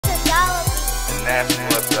That's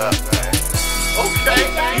what's up, man. Okay,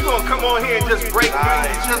 you gonna come on here and just break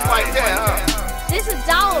news just like that, huh? This is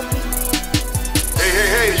Dollar.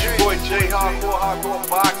 Hey, it's your boy Jay Hardcore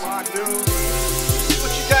Boxing News.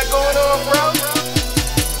 What you got going on, bro?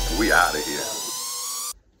 We out of here.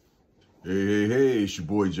 Hey, it's your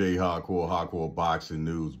boy Jay Hardcore Boxing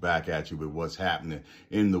News, back at you with what's happening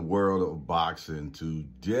in the world of boxing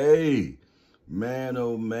today. Man,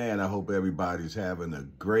 oh man, I hope everybody's having a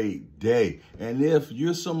great day. And if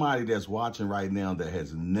you're somebody that's watching right now that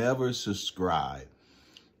has never subscribed,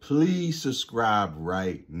 please subscribe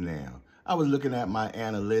right now. I was looking at my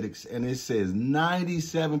analytics and it says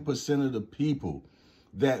 97% of the people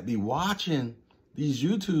that be watching these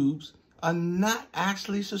YouTubes are not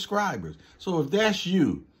actually subscribers. So if that's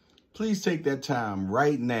you, please take that time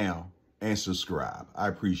right now and subscribe. I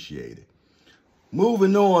appreciate it.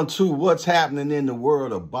 Moving on to what's happening in the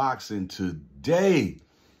world of boxing today.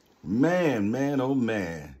 Man, oh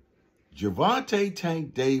man. Gervonta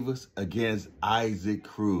Tank Davis against Isaac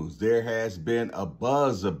Cruz. There has been a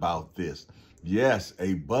buzz about this. Yes,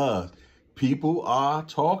 a buzz. People are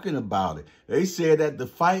talking about it. They said that the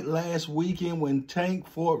fight last weekend when Tank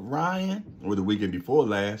fought Ryan, or the weekend before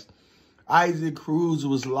last, Isaac Cruz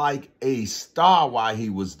was like a star while he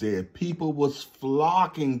was there. People was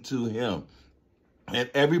flocking to him. And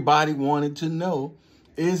everybody wanted to know,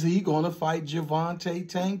 is he going to fight Gervonta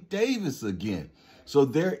Tank Davis again? So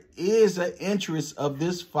there is an interest of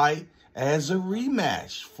this fight as a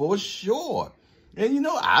rematch for sure. And, you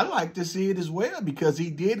know, I like to see it as well because he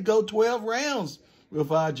did go 12 rounds with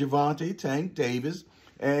Gervonta Tank Davis.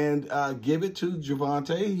 And give it to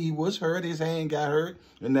Gervonta. He was hurt. His hand got hurt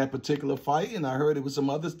in that particular fight. And I heard it was some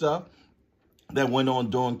other stuff that went on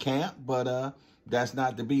during camp. But that's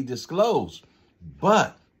not to be disclosed.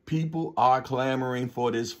 But people are clamoring for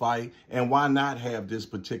this fight. And why not have this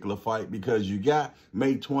particular fight? Because you got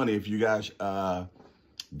May 20th, you got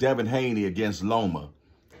Devin Haney against Loma.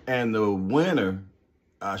 And the winner,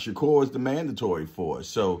 Shakur, is the mandatory for it.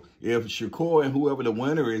 So if Shakur and whoever the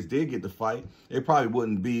winner is did get the fight, it probably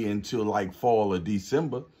wouldn't be until like fall or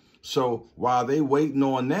December. So while they waiting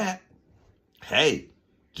on that, hey,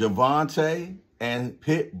 Gervonta and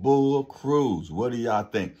Pitbull Cruz, what do y'all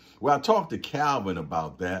think? Well, I talked to Calvin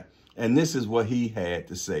about that, and this is what he had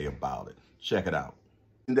to say about it. Check it out.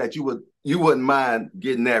 That you wouldn't mind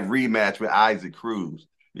getting that rematch with Isaac Cruz.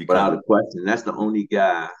 Without a question, that's the only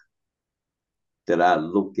guy that I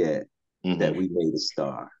look at that we made a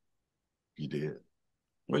star. You did.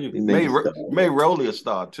 Well, you made Rolly a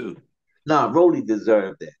star too. Nah, Rolly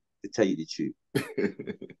deserved that, to tell you the truth.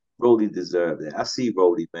 Rolly deserved that. I see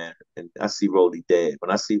Rolly, man, and I see Rolly dead.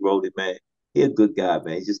 When I see Rolly, man, he a good guy,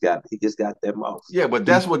 man. He just got that mouth. Yeah, but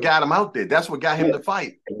that's what got him out there. That's what got him to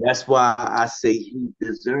fight. And that's why I say he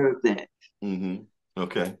deserved that.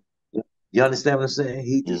 Okay. You understand what I'm saying?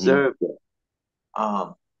 He deserved that.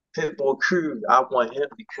 Pitbull Cruz, I want him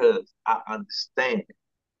because I understand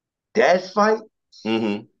that fight.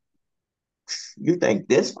 You think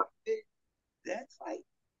this fight? That fight?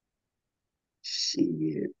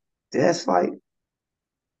 Shit. That fight?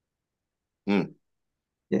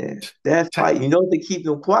 Yeah, that fight. You know they keep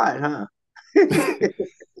them quiet, huh?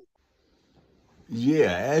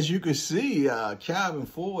 Yeah, as you can see, Calvin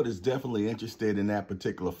Ford is definitely interested in that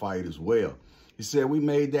particular fight as well. He said, we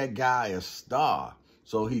made that guy a star.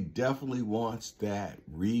 So he definitely wants that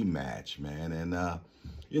rematch, man. And,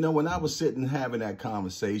 you know, when I was sitting having that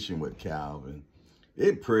conversation with Calvin,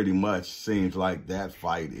 it pretty much seems like that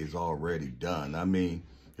fight is already done. I mean,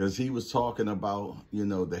 because he was talking about, you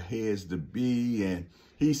know, the heads to be. And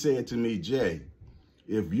he said to me, Jay,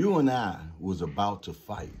 if you and I was about to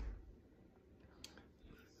fight,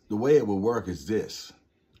 the way it would work is this.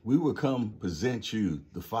 We would come present you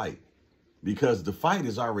the fight because the fight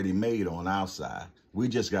is already made on our side. We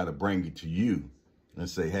just got to bring it to you and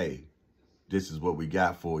say, hey, this is what we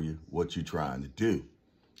got for you, what you trying to do.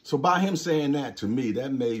 So by him saying that to me,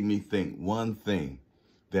 that made me think one thing,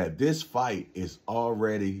 that this fight is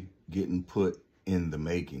already getting put in the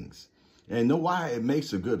makings. And know why it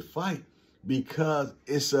makes a good fight? Because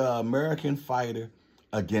it's an American fighter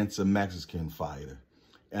against a Mexican fighter.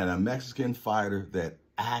 And a Mexican fighter that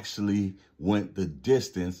actually went the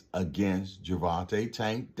distance against Gervonta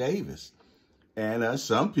Tank Davis. And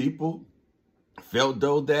some people felt,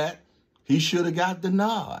 though, that he should have got the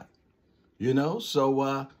nod, you know?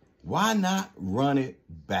 So why not run it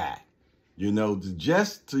back? You know,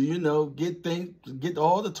 just to, you know, get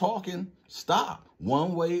all the talking stopped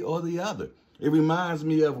one way or the other. It reminds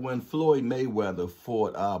me of when Floyd Mayweather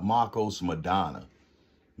fought Marcos Maidana.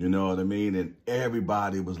 You know what I mean? And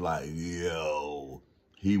everybody was like, yo,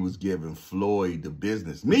 he was giving Floyd the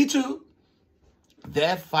business. Me too.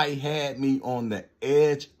 That fight had me on the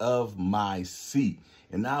edge of my seat.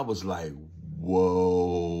 And I was like,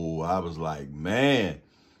 whoa. I was like, man,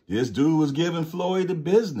 this dude was giving Floyd the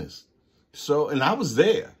business. So, and I was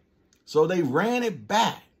there. So they ran it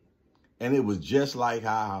back. And it was just like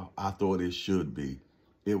how I thought it should be.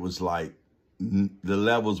 It was like the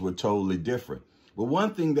levels were totally different. But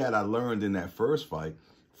one thing that I learned in that first fight,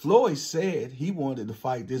 Floyd said he wanted to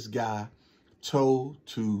fight this guy toe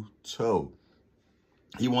to toe.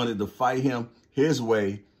 He wanted to fight him his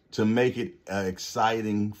way to make it an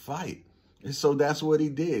exciting fight. And so that's what he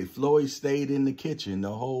did. Floyd stayed in the kitchen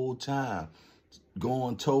the whole time,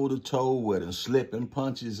 going toe to toe with him, slipping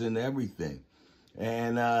punches and everything.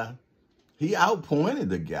 And he outpointed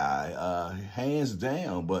the guy, hands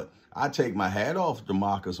down. But I take my hat off to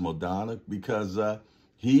Marcos Maidana because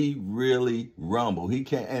he really rumbled. He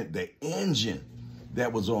can't. And the engine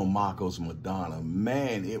that was on Marcos Maidana,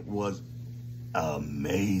 man, it was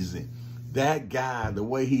amazing. That guy, the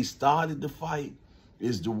way he started the fight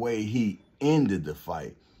is the way he ended the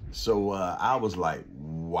fight. So I was like,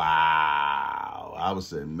 wow. I was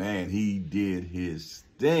saying, man, he did his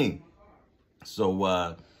thing.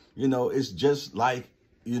 So, you know, it's just like,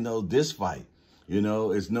 you know, this fight. You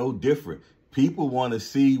know, it's no different. People want to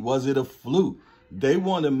see, was it a fluke? They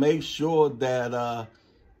want to make sure that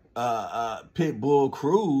Pitbull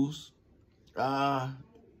Cruz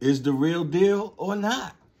is the real deal or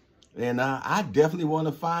not. And I definitely want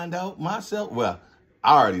to find out myself. Well,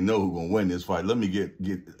 I already know who's going to win this fight. Let me get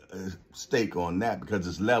a stake on that because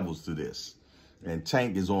there's levels to this. And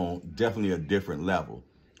Tank is on definitely a different level.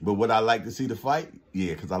 But would I like to see the fight?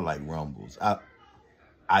 Yeah, because I like rumbles.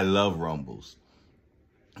 I love rumbles.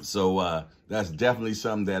 So that's definitely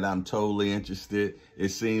something that I'm totally interested. It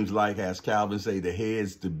seems like, as Calvin say, the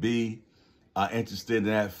heads to be interested in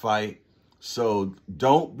that fight. So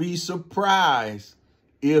don't be surprised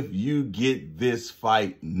if you get this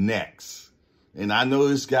fight next. And I know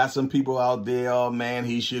it's got some people out there, oh man,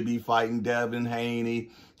 he should be fighting Devin Haney.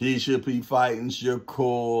 He should be fighting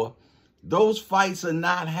Shakur. Those fights are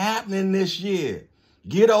not happening this year.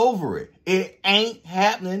 Get over it. It ain't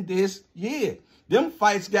happening this year. Them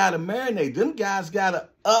fights got to marinate. Them guys got to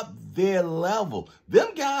up their level.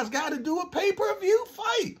 Them guys got to do a pay-per-view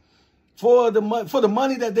fight. For the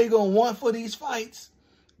money that they going to want for these fights,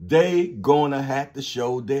 they going to have to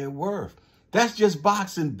show their worth. That's just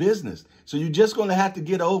boxing business. So you're just going to have to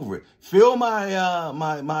get over it. Fill my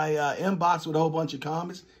inbox with a whole bunch of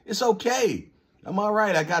comments. It's okay. I'm all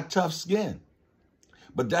right. I got tough skin.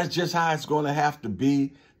 But that's just how it's going to have to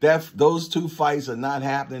be. Those two fights are not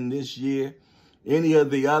happening this year. Any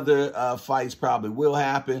of the other fights probably will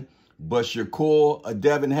happen. But Shakur or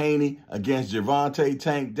Devin Haney against Gervonta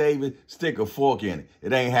Tank David, stick a fork in it.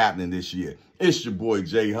 It ain't happening this year. It's your boy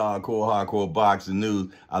Jay Hardcore Boxing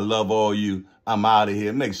News. I love all you. I'm out of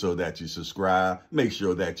here. Make sure that you subscribe. Make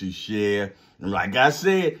sure that you share. And like I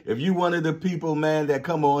said, if you one of the people, man, that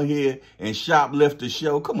come on here and shoplift the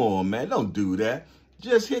show, come on, man. Don't do that.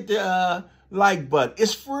 Just hit the like button.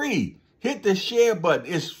 It's free. Hit the share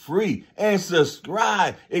button. It's free. And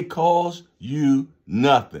subscribe. It costs you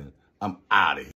nothing. I'm out of here.